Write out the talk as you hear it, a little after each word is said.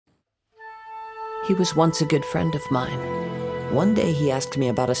He was once a good friend of mine. One day he asked me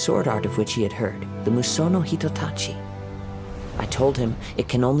about a sword art of which he had heard, the Musono Hitotachi. I told him it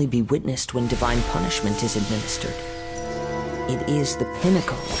can only be witnessed when divine punishment is administered. It is the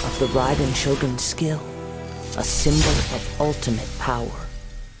pinnacle of the Raiden Shogun's skill, a symbol of ultimate power.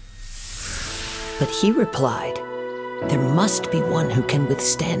 But he replied, there must be one who can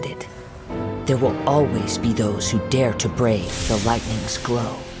withstand it. There will always be those who dare to brave the lightning's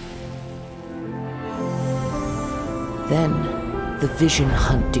glow. Then, the Vision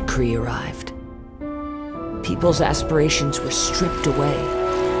Hunt decree arrived. People's aspirations were stripped away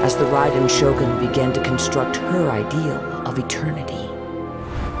as the Raiden Shogun began to construct her ideal of eternity.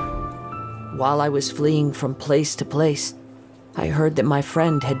 While I was fleeing from place to place, I heard that my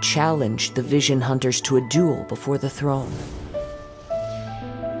friend had challenged the Vision Hunters to a duel before the throne.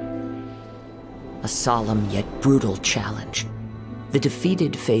 A solemn yet brutal challenge. The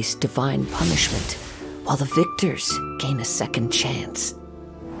defeated face divine punishment, while the victors gain a second chance.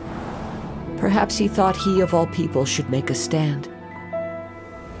 Perhaps he thought he of all people should make a stand.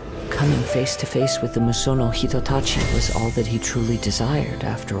 Coming face to face with the Musono Hitotachi was all that he truly desired,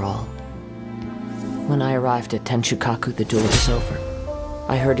 after all. When I arrived at Tenshukaku, the duel was over.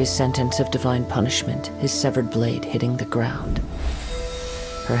 I heard his sentence of divine punishment, his severed blade hitting the ground.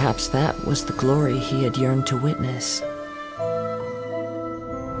 Perhaps that was the glory he had yearned to witness.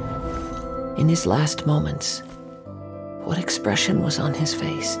 In his last moments, what expression was on his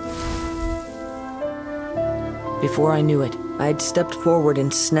face? Before I knew it, I had stepped forward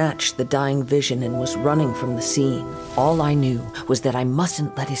and snatched the dying vision and was running from the scene. All I knew was that I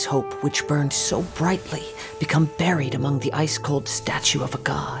mustn't let his hope, which burned so brightly, become buried among the ice-cold statue of a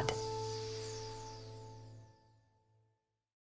god.